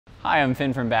Hi, I'm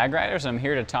Finn from Bag Riders. I'm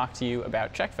here to talk to you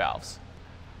about check valves.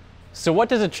 So what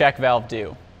does a check valve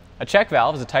do? A check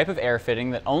valve is a type of air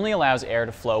fitting that only allows air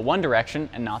to flow one direction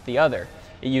and not the other.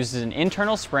 It uses an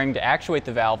internal spring to actuate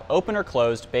the valve open or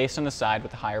closed based on the side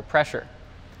with a higher pressure.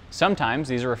 Sometimes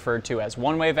these are referred to as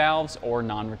one-way valves or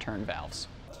non-return valves.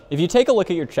 If you take a look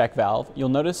at your check valve, you'll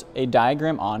notice a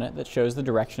diagram on it that shows the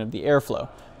direction of the airflow.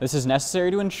 This is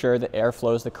necessary to ensure that air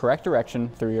flows the correct direction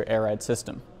through your air ride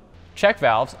system. Check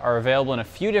valves are available in a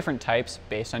few different types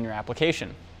based on your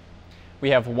application. We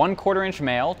have 1/4 inch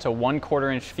male to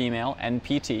 1/4 inch female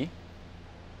NPT.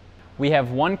 We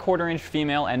have 1/4 inch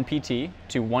female NPT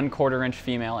to 1/4 inch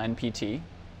female NPT.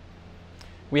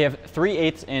 We have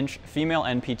 3/8 inch female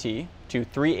NPT to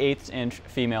 3/8 inch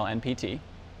female NPT.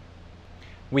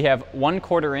 We have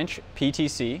 1/4 inch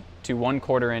PTC to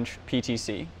 1/4 inch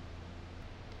PTC.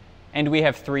 And we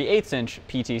have 3/8 inch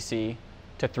PTC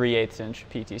to 3/8 inch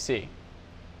PTC.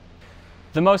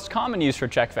 The most common use for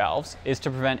check valves is to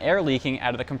prevent air leaking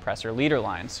out of the compressor leader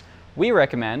lines. We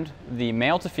recommend the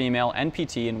male to female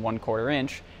NPT in 1/4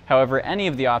 inch, however any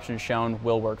of the options shown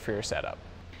will work for your setup.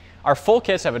 Our full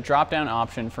kits have a drop-down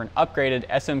option for an upgraded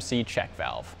SMC check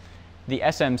valve. The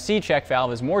SMC check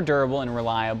valve is more durable and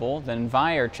reliable than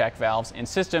ware check valves in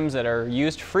systems that are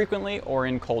used frequently or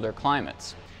in colder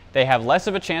climates. They have less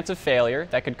of a chance of failure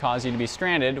that could cause you to be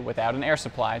stranded without an air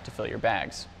supply to fill your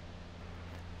bags.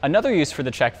 Another use for the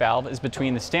check valve is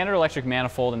between the standard electric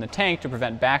manifold and the tank to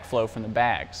prevent backflow from the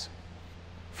bags.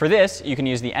 For this, you can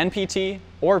use the NPT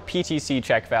or PTC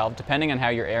check valve depending on how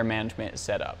your air management is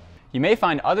set up. You may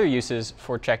find other uses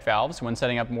for check valves when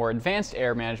setting up more advanced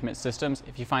air management systems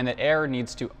if you find that air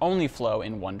needs to only flow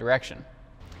in one direction.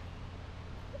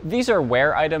 These are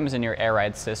wear items in your air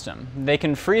ride system. They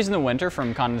can freeze in the winter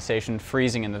from condensation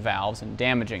freezing in the valves and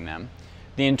damaging them.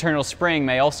 The internal spring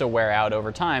may also wear out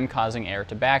over time, causing air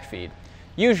to backfeed.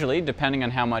 Usually, depending on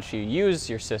how much you use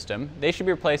your system, they should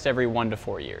be replaced every 1 to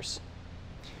 4 years.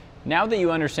 Now that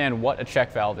you understand what a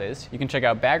check valve is, you can check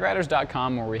out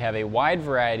bagriders.com where we have a wide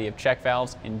variety of check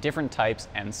valves in different types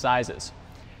and sizes.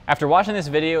 After watching this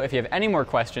video, if you have any more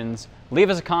questions,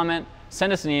 leave us a comment,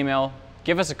 send us an email,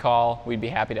 give us a call. We'd be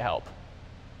happy to help.